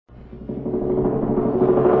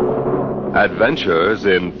Adventures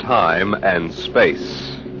in Time and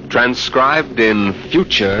Space. Transcribed in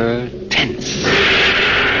future tense.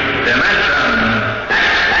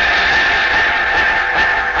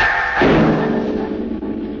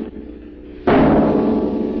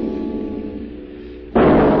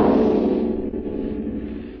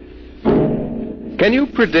 Can you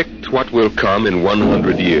predict what will come in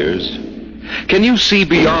 100 years? Can you see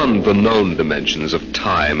beyond the known dimensions of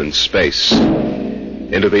time and space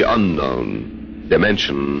into the unknown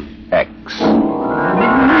dimension X?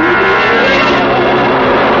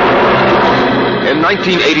 In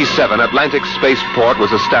 1987, Atlantic Spaceport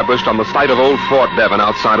was established on the site of old Fort Devon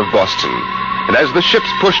outside of Boston. And as the ships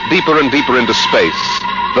pushed deeper and deeper into space,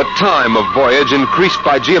 the time of voyage increased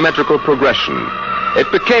by geometrical progression. It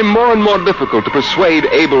became more and more difficult to persuade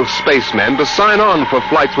able spacemen to sign on for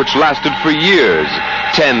flights which lasted for years,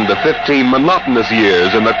 10 to 15 monotonous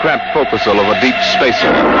years in the cramped forecastle of a deep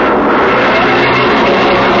spacer.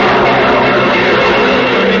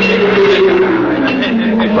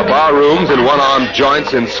 The bar rooms and one-armed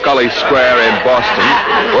joints in Scully Square in Boston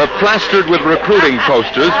were plastered with recruiting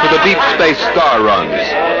posters for the deep space star runs.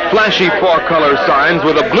 Flashy four-color signs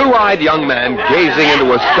with a blue-eyed young man gazing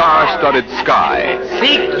into a star-studded sky.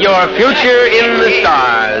 Seek your future in the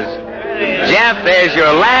stars. Jeff, there's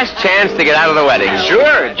your last chance to get out of the wedding.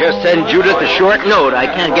 Sure. Just send Judith a short note. I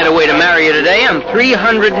can't get away to marry you today. I'm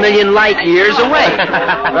 300 million light years away.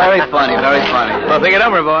 Very funny, very funny. Well, think it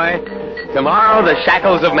over, boy. Tomorrow, the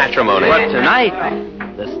shackles of matrimony. What, tonight?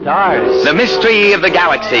 The stars. The mystery of the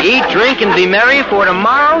galaxy. Eat, drink, and be merry, for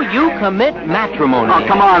tomorrow you commit matrimony. Oh,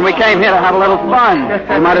 come on. We came here to have a little fun.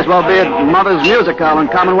 We might as well be at Mother's Music Hall on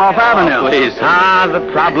Commonwealth Avenue. Please. Ah, the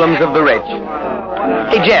problems of the rich.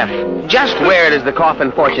 Hey, Jeff, just where does the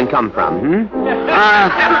coffin fortune come from,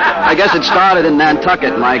 I guess it started in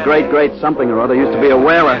Nantucket. My great something or other used to be a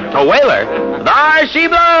whaler. A whaler? There she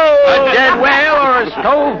blows! A dead whale or a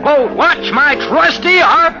stove boat. Watch my trusty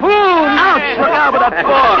harpoon! Ouch! Look out with that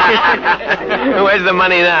fork! Where's the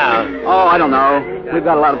money now? Oh, I don't know. We've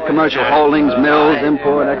got a lot of commercial holdings, mills,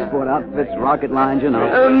 import, export outfits, rocket lines, you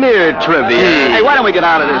know. Mere trivia. Hey, why don't we get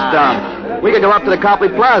out of this dump? We could go up to the Copley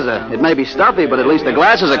Plaza. It may be stuffy, but at least the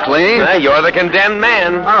glasses are clean. You're the condemned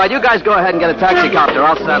man. All right, you guys go ahead and get a taxicopter.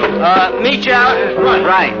 I'll settle. Meet you out in front.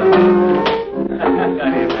 Right.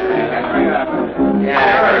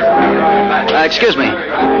 Excuse me.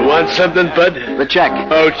 You want something, bud? The check.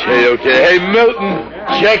 Okay. Hey, Milton,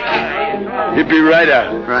 check. He'll be right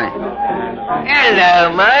out. Right.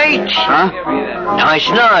 Hello, mate. Huh? Nice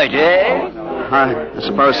night, eh? I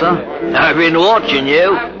suppose so. I've been watching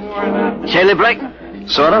you. Celebrating?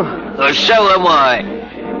 Sort of. Well, so am I.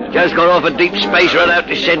 Just got off a deep space run out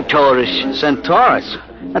to Centaurus. Centaurus?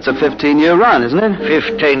 That's a 15-year run, isn't it?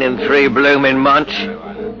 15 and 3 blooming months.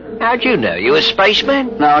 How'd you know? You a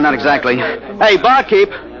spaceman? No, not exactly. Hey,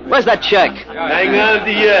 barkeep, where's that check? Hang on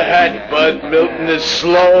to your hat, bud. Milton is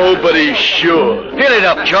slow, but he's sure. Fill it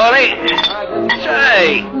up, Charlie.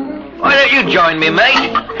 Say, why don't you join me,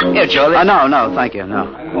 mate? Here, Charlie. No, thank you, no.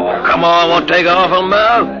 Oh, come on, won't take off on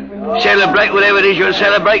Mo. Celebrate whatever it is you're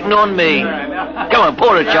celebrating on me. Come on,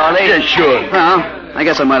 pour it, Charlie. Yeah, sure. Well, I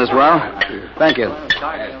guess I might as well. Thank you.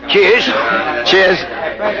 Cheers. Cheers.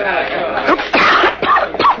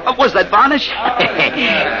 Was that varnish?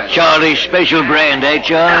 Charlie's special brand, eh,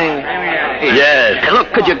 Charlie? Yes. Hey,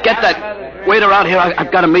 look, could you get that waiter out here?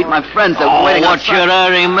 I've got to meet my friends. They're waiting what's outside. your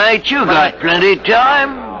hurry, mate? You got plenty of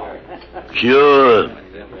time. Sure.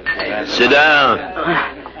 Sit down.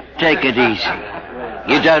 Take it easy.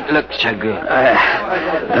 You don't look so good.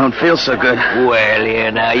 I don't feel so good. Well,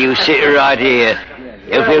 here now, you sit right here.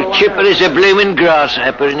 You'll feel chipper as a blooming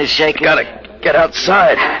grasshopper in a second. Gotta get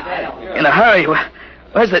outside. In a hurry.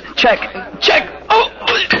 Where's the check? Check! Oh! All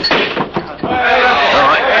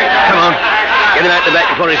right, come on. Get him out the back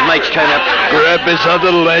before his mates turn up. Grab his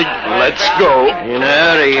other leg. Let's go. In a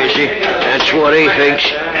hurry, is he? That's what he thinks.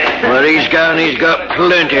 Where he's going, he's got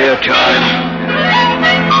plenty of time.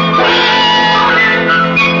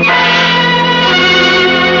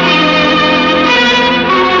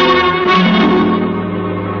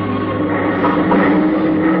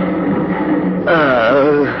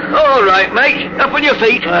 All right, mate. Up on your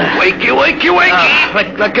feet. Wakey.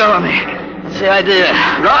 Let go of me. What's the idea?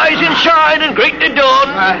 Rise and shine and greet the dawn.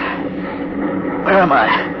 Where am I?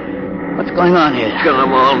 What's going on here?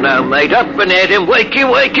 Come on now, mate. Up and at him. Wakey.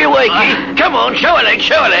 Come on, show a leg.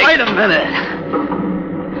 Wait a minute.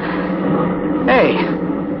 Hey.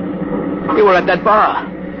 You were at that bar.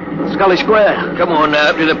 Scully Square. Come on now,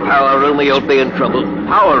 up to the power room or you'll be in trouble.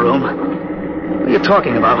 Power room? What are you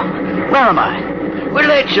talking about? Where am I? Well,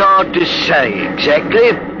 that's hard to say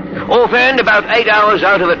exactly. Offhand, about 8 hours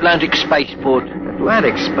out of Atlantic Spaceport.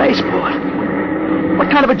 Atlantic Spaceport? What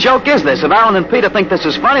kind of a joke is this? If Alan and Peter think this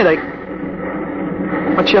is funny, they...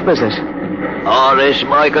 What ship is this? R.S.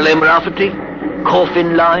 Michael M. Rafferty.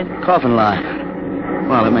 Coffin line. Coffin line.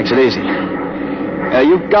 Well, that makes it easy.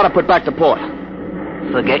 You've got to put back to port.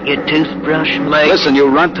 Forget your toothbrush, mate. Listen, you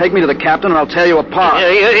runt, take me to the captain and I'll tear you apart.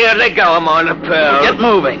 Here, let go of my lapel. Get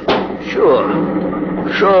moving.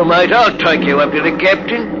 Sure, mate, I'll take you up to the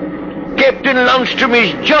captain. Captain Lundstrom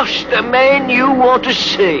is just the man you want to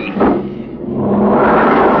see.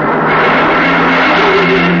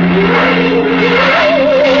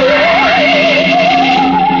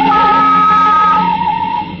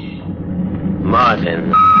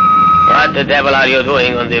 Martin, what the devil are you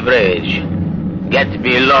doing on the bridge? Get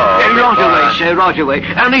below. Right away.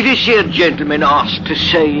 Only this here gentleman asked to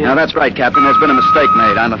see you. Now, that's right, Captain. There's been a mistake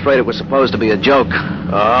made. I'm afraid it was supposed to be a joke.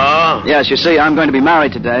 Oh? Yes, you see, I'm going to be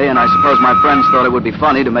married today, and I suppose my friends thought it would be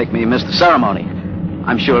funny to make me miss the ceremony.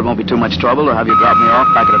 I'm sure it won't be too much trouble to have you drop me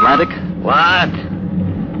off back at Atlantic. What?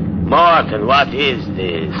 Martin, what is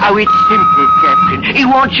this? Oh, it's simple, Captain. He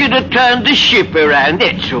wants you to turn the ship around,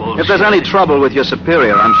 that's all. If there's any trouble with your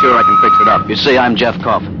superior, I'm sure I can fix it up. You see, I'm Jeff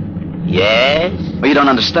Coffin. Yes? Well, you don't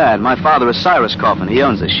understand. My father is Cyrus Coffin. He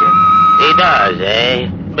owns this ship. He does, eh?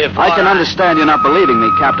 Before I can understand you're not believing me,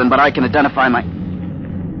 Captain, but I can identify my...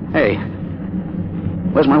 Hey,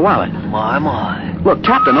 where's my wallet? My. Look,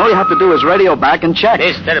 Captain, all you have to do is radio back and check.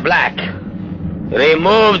 Mr. Black,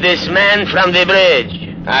 remove this man from the bridge.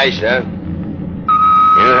 Aye, sir.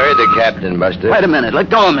 You heard the captain, Buster. Wait a minute. Let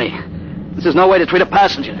go of me. This is no way to treat a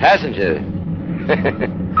passenger. Passenger?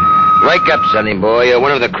 Wake up, sonny boy. You're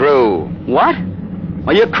one of the crew. What?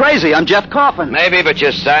 Well, you're crazy. I'm Jeff Coffin. Maybe, but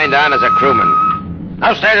you signed on as a crewman.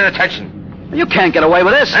 Now stand at attention. You can't get away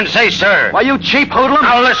with this. And say, sir. Why, you cheap hoodlum.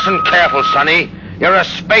 Now listen careful, sonny. You're a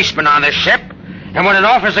spaceman on this ship, and when an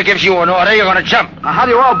officer gives you an order, you're going to jump. Now, how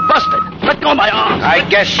do you all busted? Let go of my arms. I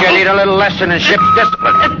guess you need a little lesson in ship's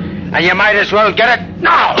discipline. And you might as well get it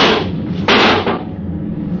now.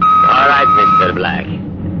 All right, Mr. Black.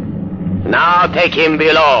 Now take him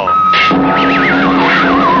below.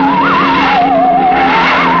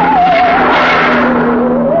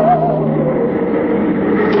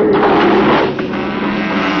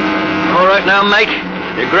 All right now, mate.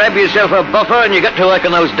 You grab yourself a buffer and you get to work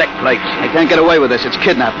on those deck plates. I can't get away with this. It's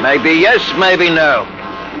kidnapping. Maybe yes, maybe no.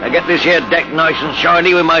 Now get this here deck nice and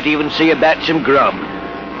shiny. We might even see about some grub.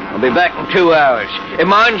 I'll be back in 2 hours. And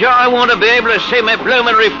mind you, I want to be able to see my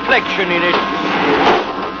blooming reflection in it.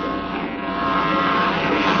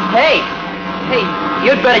 Hey,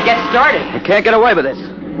 you'd better get started. I can't get away with this.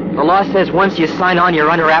 The law says once you sign on, you're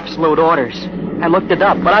under absolute orders. I looked it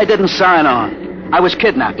up. But I didn't sign on. I was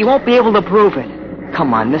kidnapped. You won't be able to prove it.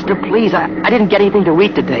 Come on, mister, please. I didn't get anything to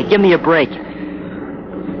eat today. Give me a break.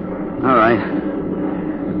 All right.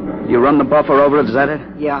 You run the buffer over it, is that it?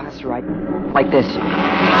 Yeah, that's right. Like this. Okay.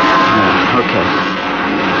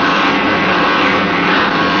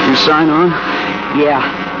 You sign on? Yeah.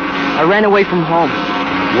 I ran away from home.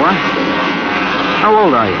 What? How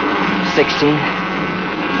old are you? 16.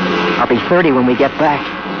 I'll be 30 when we get back.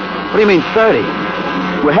 What do you mean 30?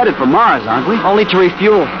 We're headed for Mars, aren't we? Only to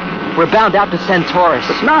refuel. We're bound out to Centaurus.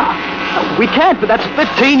 But no, we can't, but that's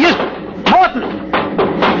 15 years. Morton!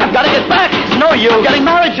 I've got to get back. It's no use. Getting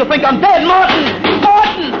married, you'll think I'm dead. Morton!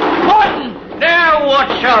 Now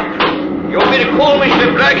what's up? You want me to call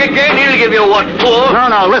Mr. Black again? He'll give you what for.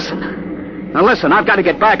 No, listen. Now listen, I've got to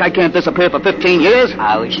get back. I can't disappear for 15 years.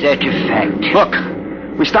 How is that a fact? Look,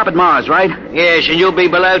 we stop at Mars, right? Yes, and you'll be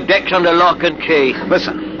below decks under lock and key.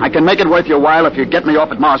 Listen, I can make it worth your while if you get me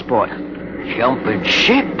off at Marsport. Jumping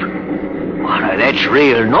ship? Why, that's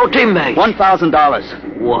real naughty, mate.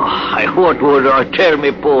 $1,000. Why, what would I tell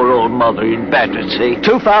me poor old mother in Battersea?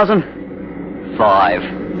 $2,000? 5.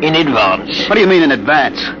 In advance. What do you mean in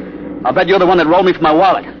advance? I'll bet you're the one that rolled me for my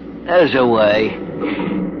wallet. There's a way.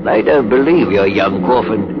 I don't believe you, young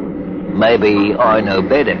Coffin. Maybe I know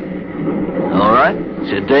better. All right?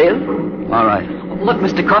 It's a deal? All right. Look,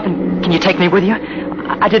 Mr. Coffin, can you take me with you?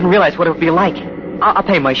 I didn't realize what it would be like. I'll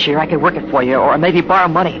pay my share. I could work it for you, or maybe borrow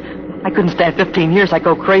money. I couldn't stand 15 years. I'd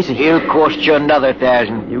go crazy. It'll cost you another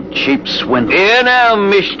 1,000. You cheap swindler. Here now,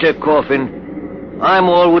 Mr. Coffin. I'm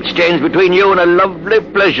all what stands between you and a lovely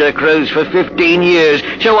pleasure cruise for 15 years,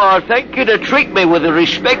 so I'll thank you to treat me with the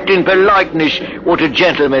respect and politeness what a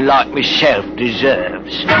gentleman like myself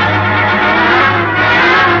deserves.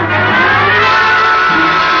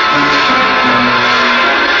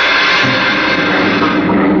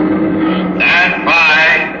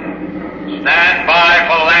 Stand by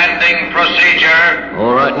for landing procedure.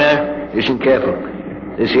 All right now, listen careful.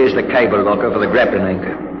 This here's the cable locker for the grappling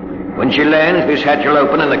anchor. When she lands, this hatch will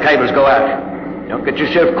open and the cables go out. Don't get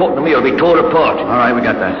yourself caught in them, you'll be torn apart. All right, we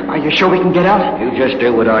got that. Are you sure we can get out? You just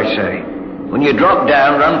do what I say. When you drop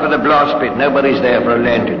down, run for the blast pit. Nobody's there for a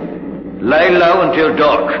lantern. Lay low until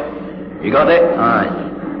dark. You got that? All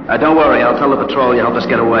right. Don't worry, I'll tell the patrol you helped us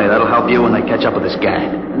get away. That'll help you when they catch up with this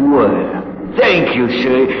gang. Well, thank you,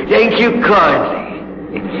 sir. Thank you kindly.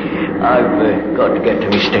 I've got to get to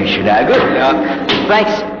my station now. Good luck.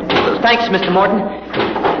 Thanks. Thanks, Mr. Morton.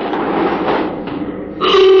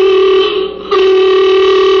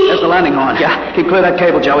 There's the landing horn. Yeah. Keep clear of that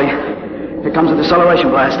cable, Joey. Here comes the deceleration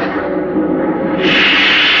blast.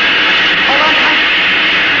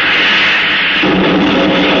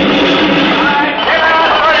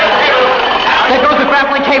 There goes the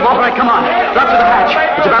grappling cable. All right, come on. Drop to the hatch.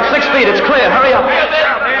 It's about 6 feet. It's clear. Hurry up.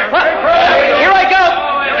 Here I go.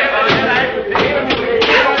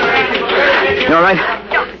 You all right?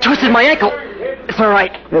 Twisted my ankle. It's all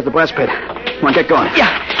right. There's the blast pit. Come on, get going. Yeah.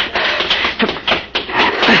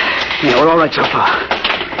 Yeah, we're all right so far.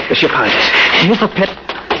 The ship hides us. Here's the pit.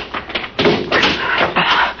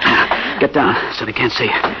 Get down so they can't see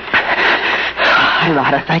you. I don't know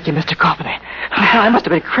how to thank you, Mr. Coffin. I must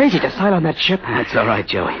have been crazy to sign on that ship. That's all right,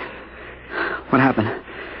 Joey. What happened?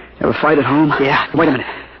 You ever fight at home? Yeah. Wait a minute.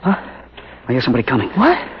 Huh? I hear somebody coming.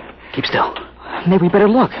 What? Keep still. Maybe we better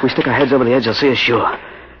look. If we stick our heads over the edge, they'll see us sure.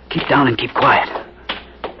 Keep down and keep quiet.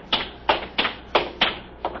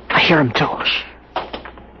 I hear him, too.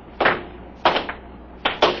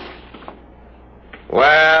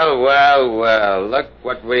 Well, look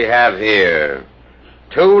what we have here.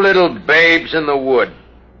 2 little babes in the wood.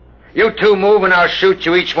 You two move and I'll shoot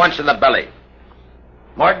you each once in the belly.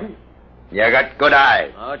 Morton, you got good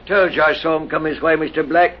eyes. I told you I saw him come this way, Mr.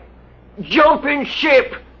 Black. Jumping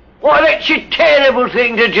ship! Why, that's a terrible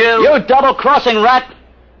thing to do. You double-crossing rat!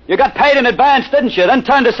 You got paid in advance, didn't you? Then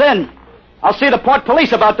turned us in. I'll see the port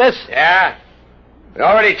police about this. Yeah? We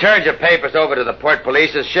already turned your papers over to the port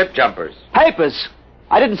police as ship jumpers. Papers?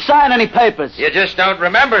 I didn't sign any papers. You just don't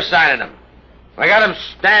remember signing them. We got them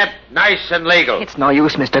stamped nice and legal. It's no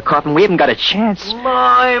use, Mr. Coffin. We haven't got a chance.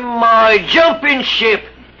 My, jumping ship.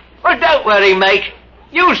 Well, don't worry, mate.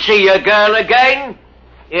 You'll see your girl again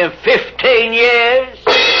in 15 years.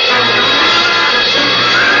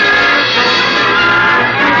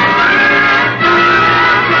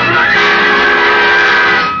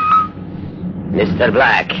 Mr.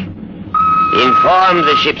 Black, inform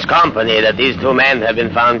the ship's company that these 2 men have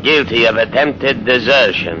been found guilty of attempted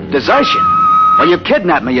desertion. Desertion? Well, you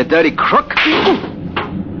kidnapped me, you dirty crook.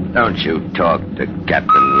 Don't you talk to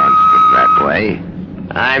Captain Lunsford that way.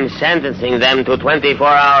 I'm sentencing them to 24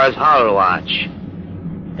 hours hull watch.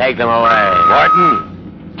 Take them away.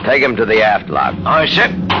 Morton, take him to the aft lock. Aye, sir.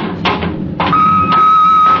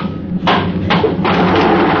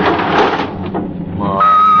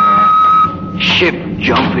 Ship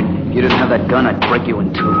jumping. You didn't have that gun, I'd break you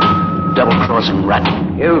in 2. Double-crossing rat.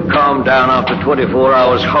 You calm down after 24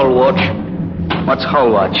 hours hull watch. What's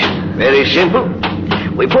hull watch? Very simple.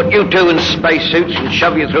 We put you 2 in spacesuits and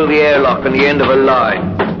shove you through the airlock on the end of a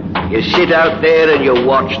line. You sit out there and you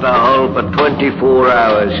watch the hull for 24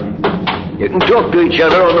 hours. You can talk to each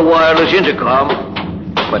other on the wireless intercom,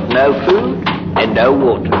 but no food and no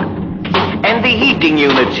water. And the heating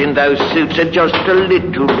units in those suits are just a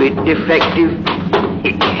little bit defective.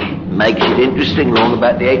 It makes it interesting long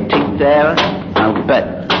about the 18th hour. I'll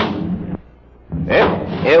bet. Well,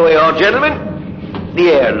 here we are, gentlemen. The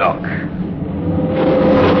airlock.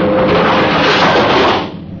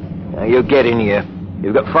 Now, you get in here.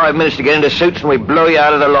 You've got 5 minutes to get into suits and we blow you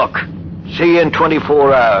out of the lock. See you in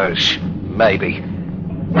 24 hours. Maybe.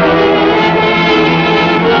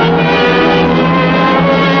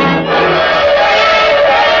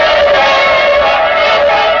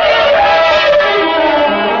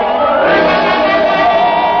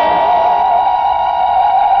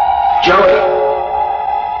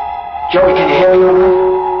 Joey, can you hear me all right?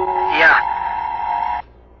 Yeah.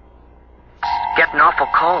 It's getting awful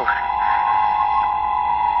cold.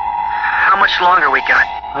 How much longer we got?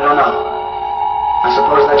 I don't know. I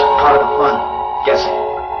suppose that's part of the fun. Guessing.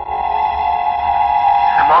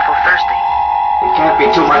 I'm awful thirsty. It can't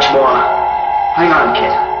be too much more. Hang on,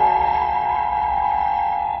 kid.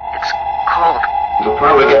 It's cold. It'll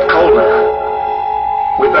probably get colder.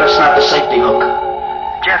 We better snap the safety hook.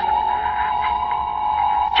 Jeff,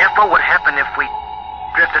 what would happen if we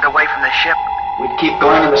drifted away from the ship? We'd keep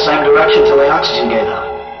going in the same direction till the oxygen gave out.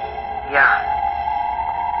 Yeah.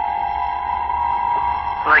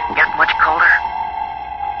 Will it get much colder?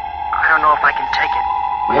 I don't know if I can take it.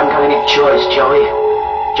 We haven't got any choice, Joey.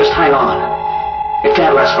 Just hang on. It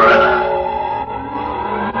can't last forever.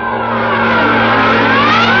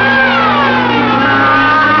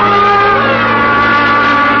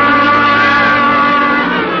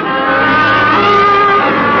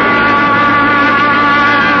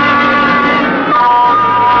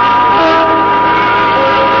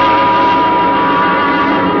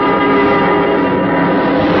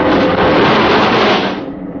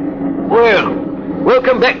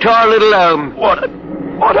 Welcome back to our little home. Water.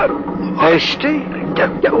 Thirsty?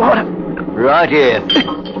 Water. Right here.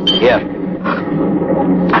 Here.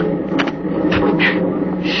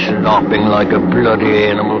 Slopping like a bloody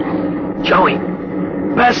animal. Joey,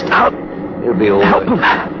 passed out. You'll be all Help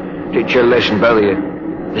right. him. Teach your lesson, both of you.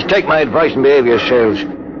 Just take my advice and behave yourselves.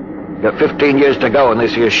 You've got 15 years to go on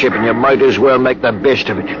this here ship, and you might as well make the best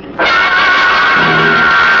of it.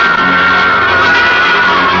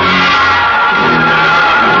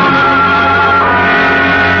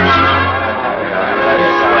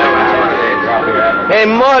 Hey,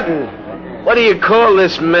 Martin, what do you call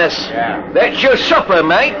this mess? That's your supper,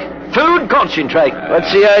 mate. Food concentrate.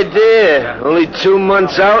 What's the idea? Only 2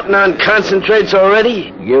 months out and on concentrates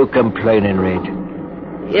already? You complaining, Red?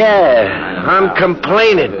 Yeah, I'm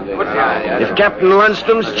complaining. If Captain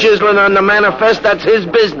Lundstrom's chiseling on the manifest, that's his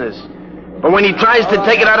business. But when he tries to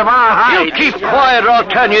take it out of our hide... You keep quiet or I'll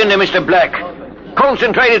turn you in there, Mr. Black.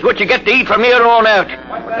 Concentrate is what you get to eat from here on out.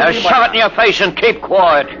 Now shove it in your face and keep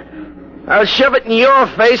quiet. I'll shove it in your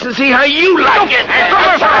face and see how you like it.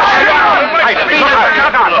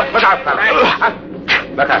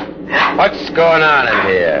 Look up. What's going on in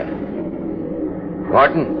here?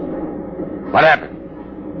 Morton? What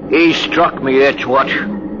happened? He struck me, that's what.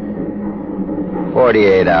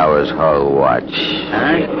 48 hours hull watch. What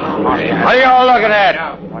are you all looking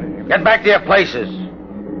at? Get back to your places.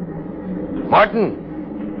 Morton,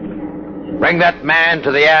 bring that man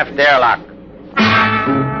to the aft airlock.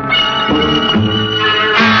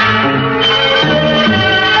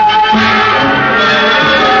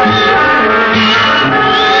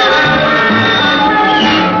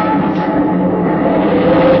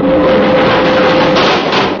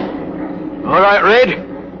 All right, Red.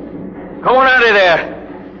 Come on out of there.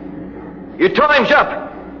 Your time's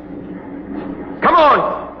up. Come on.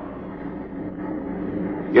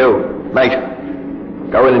 You, mate.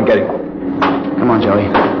 Go in and get him. Come on, Joey.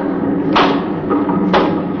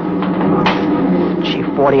 Gee,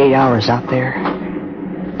 48 hours out there.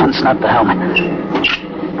 Unsnap the helmet.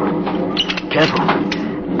 Careful.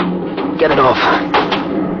 Get it off.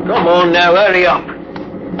 Come on now, hurry up.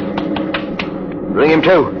 Bring him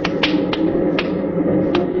to.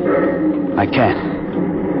 I can't.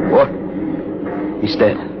 What? He's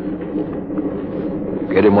dead.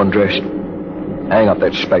 Get him undressed. Hang up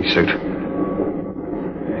that spacesuit.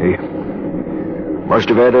 He must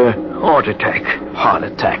have had a heart attack. Heart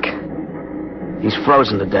attack. He's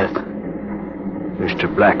frozen to death. Mr.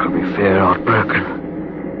 Black will be fair heartbroken.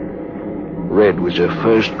 Red was a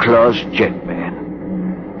first-class jet man.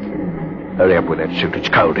 Hurry up with that suit. It's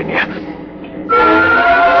cold in here.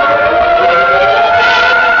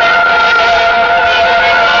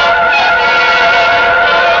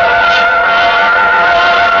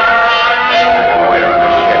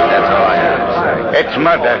 It's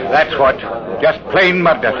murder, that's what. Just plain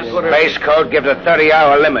murder. Space Code gives a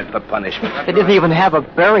 30-hour limit for punishment. They didn't even have a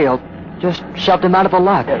burial. Just shoved him out of a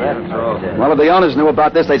lock. Well, if the owners knew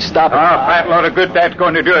about this, they'd stop it. Fat load of good that's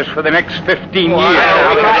going to do us for the next 15 years.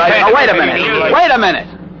 Now, wait a minute. Wait a minute.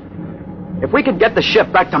 If we could get the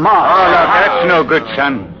ship back tomorrow... Oh, no, that's no good,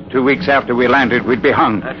 son. 2 weeks after we landed, we'd be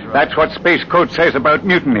hung. That's what Space Code says about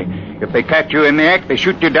mutiny. If they catch you in the act, they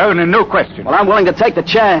shoot you down and no question. Well, I'm willing to take the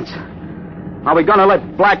chance. Are we going to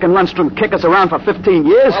let Black and Lundstrom kick us around for 15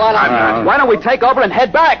 years? Well, why don't we take over and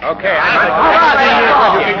head back? Okay.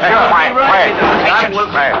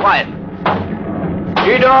 Quiet.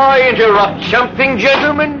 Did I interrupt something,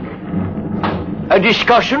 gentlemen? A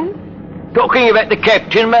discussion? Talking about the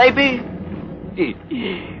captain, maybe?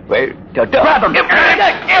 Well, grab him.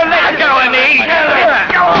 Let go of me.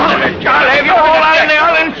 I'll have you all out in the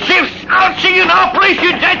island shifts. I'll see you now, police.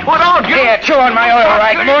 That's what I'll do. Yeah, chew on my oil,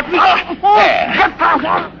 right, Morton?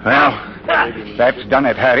 Well, that's done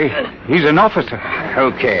it, Harry. He's an officer.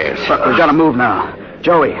 Who cares? Look, we've got to move now.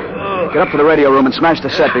 Joey, get up to the radio room and smash the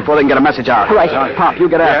set before they can get a message out. Right. Pop, you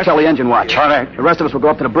get out. Tell the engine watch. All right. The rest of us will go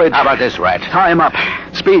up to the bridge. How about this, Rat? Tie him up.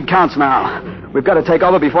 Speed counts now. We've got to take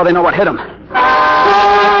over before they know what hit him.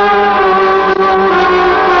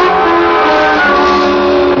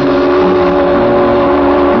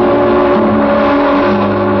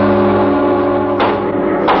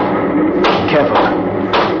 Careful.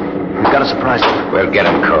 We've got to surprise them. We'll get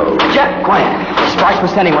him cold. Jeff, quiet. Sparks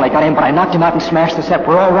was sending when I got in, but I knocked him out and smashed the set.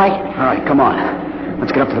 We're all right? All right, come on.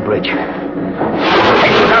 Let's get up to the bridge. Hey,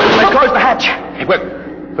 let's close the hatch. Hey, we're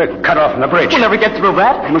cut off from the bridge. We'll never get through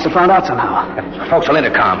that. They must have found out somehow. Forecastle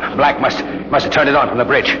intercom. Black must have turned it on from the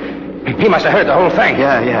bridge. He must have heard the whole thing.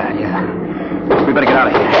 Yeah. We better get out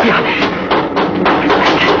of here. Yeah.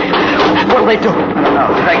 What'll they do? I don't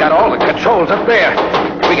know. They got all the controls up there.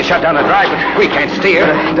 We can shut down the drive, but we can't steer.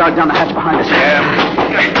 Dog down the hatch behind us.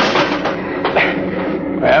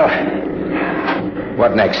 Well,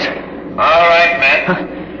 what next? All right, men.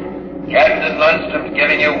 Captain Lundstrom's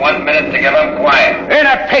giving you 1 minute to give up quiet. In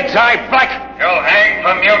a pig's eye, Black! You'll hang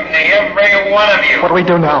for mutiny, every one of you. What do we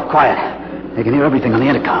do now? Quiet. They can hear everything on the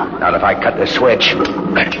intercom. Not if I cut the switch.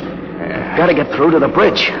 Gotta get through to the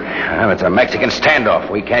bridge. Well, it's a Mexican standoff.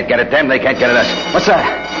 We can't get at them, they can't get at us. What's that?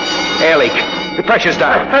 Air leak. The pressure's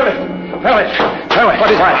down. What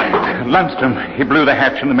is that? Lundstrom, he blew the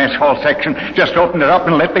hatch in the mess hall section, just opened it up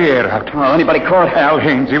and let the air out. Oh, anybody caught? Al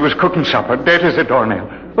Haynes, he was cooking supper, dead as a doornail.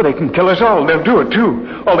 Well, they can kill us all. They'll do it,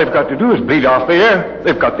 too. All they've got to do is bleed off the air.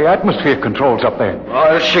 They've got the atmosphere controls up there.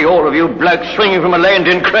 I'll see all of you blokes swinging from a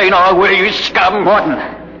landing crane our way, you scum. Morton,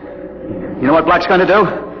 you know what Black's going to do?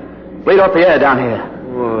 Bleed off the air down here.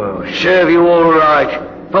 Oh, serve you all right.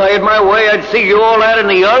 If I had my way, I'd see you all out in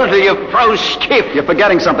the yard till you froze stiff. You're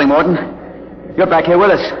forgetting something, Morton. You're back here with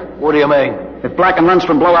us. What do you mean? If Black and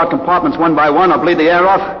Lundstrom blow out compartments one by one or bleed the air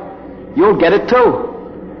off, you'll get it, too.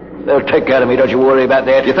 They'll take care of me, don't you worry about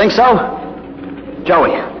that. You think so?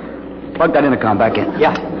 Joey, plug that intercom back in.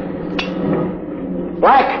 Yeah.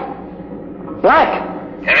 Black!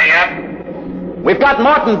 Hurry up. We've got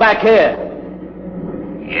Morton back here.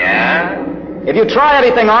 Yeah? If you try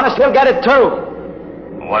anything on us, he'll get it, too.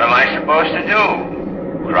 What am I supposed to do?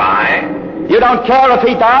 Cry? You don't care if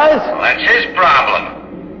he dies? Well, that's his problem.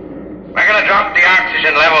 We're going to drop the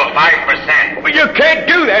oxygen level 5%. But you can't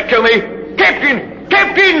do that to me. Captain!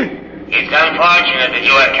 It's unfortunate that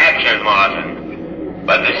you were captured, Morton.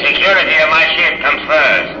 But the security of my ship comes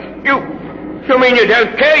first. You mean you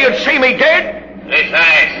don't care you'd see me dead?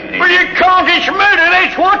 Precisely. Well, you can't. It's murder,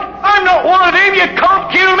 that's what. I'm not one of them. You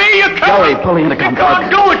can't kill me. You can't. Joey, pull the intercom You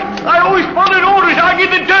can't plug. do it. I always followed orders. I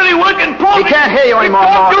did the dirty work and pull He can't hear you anymore, You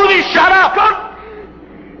can't Morton. do this. Shut up.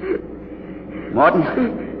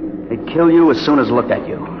 Morton, they'd kill you as soon as look at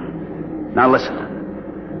you. Now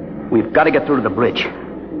listen. We've got to get through to the bridge.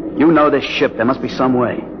 You know this ship. There must be some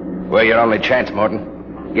way. We're your only chance,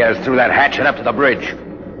 Morton. Get us through that hatch and up to the bridge.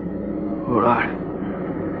 All right.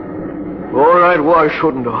 All right, why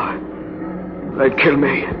shouldn't I? They'd kill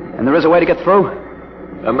me. And there is a way to get through?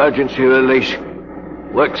 Emergency release.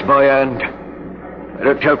 Works by hand.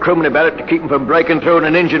 Better tell crewmen about it to keep them from breaking through in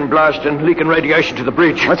an engine blast and leaking radiation to the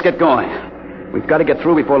bridge. Let's get going. We've got to get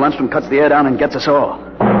through before Lundstrom cuts the air down and gets us all.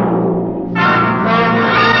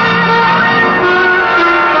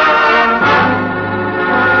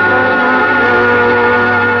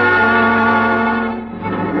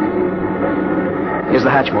 Here's the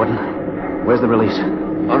hatch, Morton. Where's the release?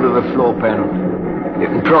 Under the floor panel. You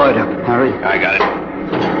can pry it up. Hurry. I got it.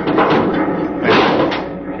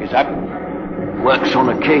 She's up. Works on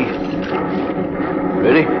a key.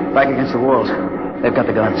 Ready? Back against the walls. They've got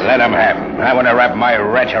the guns. Let them have them. I want to wrap my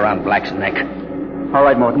wretch around Black's neck. All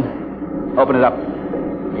right, Morton. Open it up.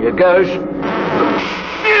 Here goes. Look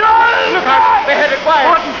out! They had it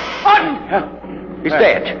fired. Morton! He's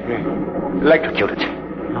dead. Electrocuted.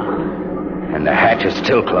 And the hatch is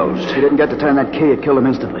still closed. If you didn't get to turn that key, it killed him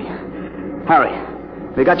instantly. Harry,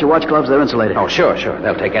 you got your watch gloves? They're insulated. Oh, sure.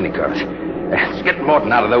 They'll take any current. Let's get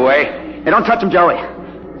Morton out of the way. Hey, don't touch him, Joey.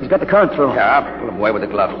 He's got the current through. Yeah, I'll pull him away with the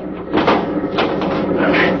glove.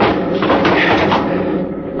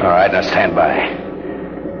 All right, now stand by.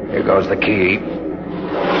 Here goes the key.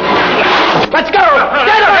 Let's go!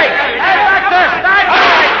 Get him! Hey, back there!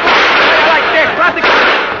 Like this. Drop the gun.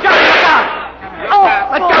 Joey, look out! Oh,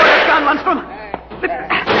 let go of that gun, Lundstrom.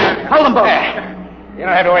 Hold them both. You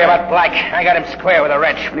don't have to worry about Black. I got him square with a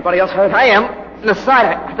wrench. Anybody else hurt? I am. In the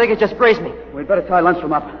side. I think it just grazed me. We'd better tie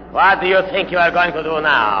Lundstrom up. What do you think you are going to do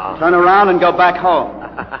now? Turn around and go back home.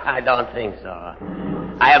 I don't think so.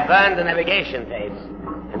 I have burned the navigation tapes,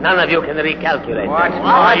 and none of you can recalculate. What?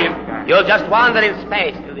 You'll just wander in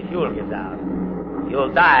space till the fuel gives out.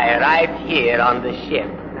 You'll die right here on the ship.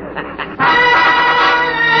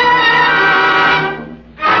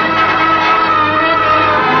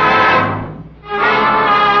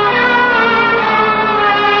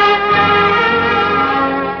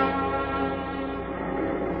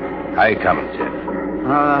 How you coming, Jeff?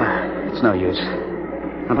 It's no use.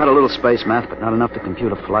 I've had a little space math, but not enough to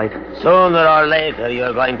compute a flight. Sooner or later,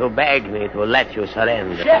 you're going to beg me to let you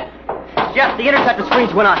surrender. Jeff, the interceptor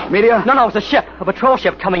screens went on. Meteor? No, it's a ship. A patrol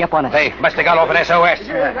ship coming up on us. They must have got off an SOS.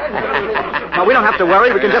 Well, we don't have to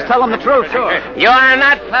worry. We can just tell them the truth. Sure. You are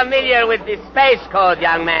not familiar with the space code,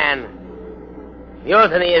 young man.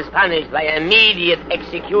 Mutiny is punished by immediate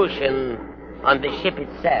execution on the ship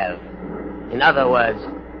itself. In other words,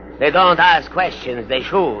 they don't ask questions, they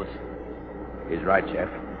shoot. He's right, Jeff.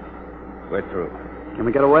 We're through. Can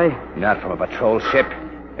we get away? Not from a patrol ship.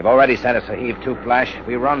 They've already sent us a heave-to flash. If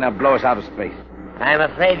we run, they'll blow us out of space. I'm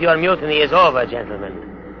afraid your mutiny is over,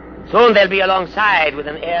 gentlemen. Soon they'll be alongside with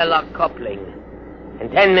an airlock coupling. And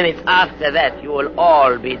 10 minutes after that, you will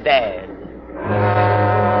all be dead.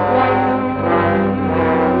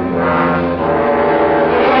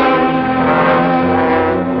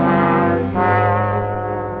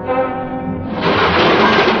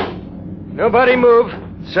 Nobody move.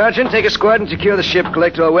 Sergeant, take a squad and secure the ship,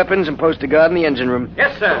 collect all weapons, and post a guard in the engine room.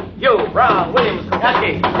 Yes, sir. You, Brown, Williams,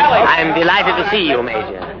 Kentucky, Kelly. I'm delighted to see you,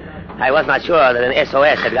 Major. I was not sure that an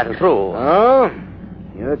SOS had gotten through. Oh?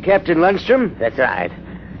 You're Captain Lundstrom? That's right.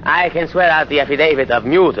 I can swear out the affidavit of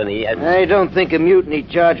mutiny and... I don't think a mutiny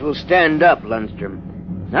charge will stand up,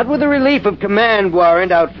 Lundstrom. Not with a relief of command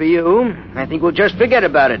warrant out for you. I think we'll just forget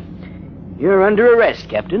about it. You're under arrest,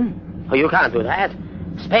 Captain. Oh, you can't do that.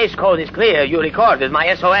 Space code is clear. You recorded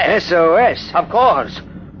my SOS. SOS? Of course.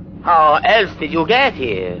 How else did you get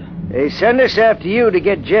here? They send us after you to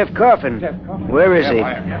get Jeff Coffin. Where is he?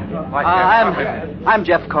 I'm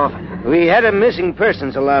Jeff Coffin. We had a missing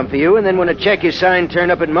persons alarm for you, and then when a check is signed,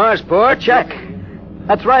 turned up at Marsport. A check?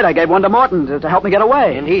 That's right. I gave one to Morton to help me get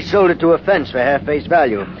away. And he sold it to a fence for half face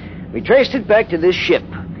value. We traced it back to this ship.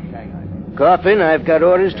 Coffin, I've got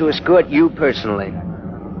orders to escort you personally.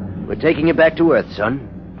 We're taking you back to Earth, son.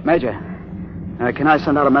 Major, can I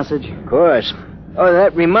send out a message? Of course. Oh,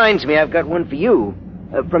 that reminds me, I've got one for you.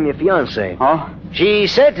 From your fiancée. Oh? She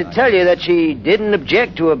said to tell you that she didn't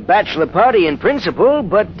object to a bachelor party in principle,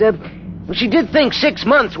 but she did think 6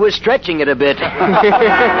 months was stretching it a bit.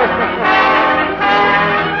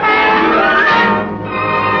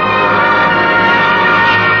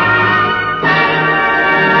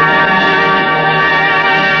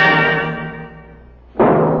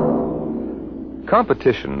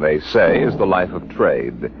 Competition, they say, is the life of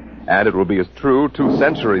trade. And it will be as true 2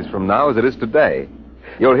 centuries from now as it is today.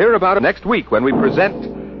 You'll hear about it next week when we present...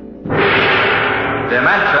 Dimension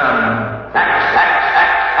X.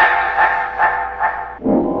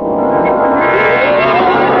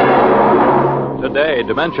 Today,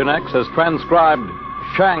 Dimension X has transcribed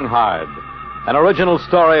Shanghaied, an original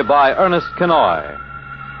story by Ernest Kenoy.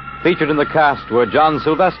 Featured in the cast were John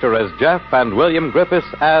Sylvester as Jeff and William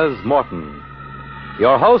Griffiths as Morton.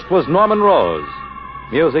 Your host was Norman Rose.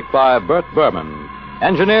 Music by Bert Berman.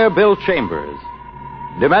 Engineer Bill Chambers.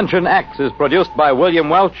 Dimension X is produced by William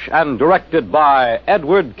Welch and directed by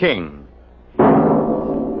Edward King.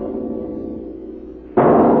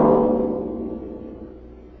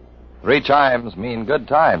 Three chimes mean good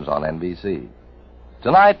times on NBC.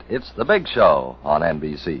 Tonight, it's The Big Show on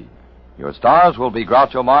NBC. Your stars will be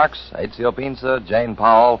Groucho Marx, Ezio Pinza, Jane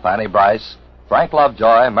Powell, Fanny Bryce, Frank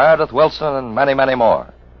Lovejoy, Meredith Wilson, and many, many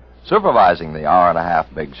more. Supervising the hour-and-a-half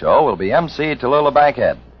Big Show will be MC Tallulah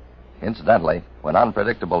Bankhead. Incidentally, when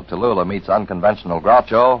unpredictable Tallulah meets unconventional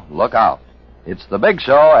Groucho, look out. It's The Big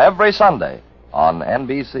Show every Sunday on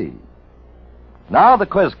NBC. Now the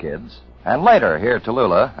Quiz Kids, and later hear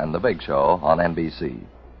Tallulah and The Big Show on NBC.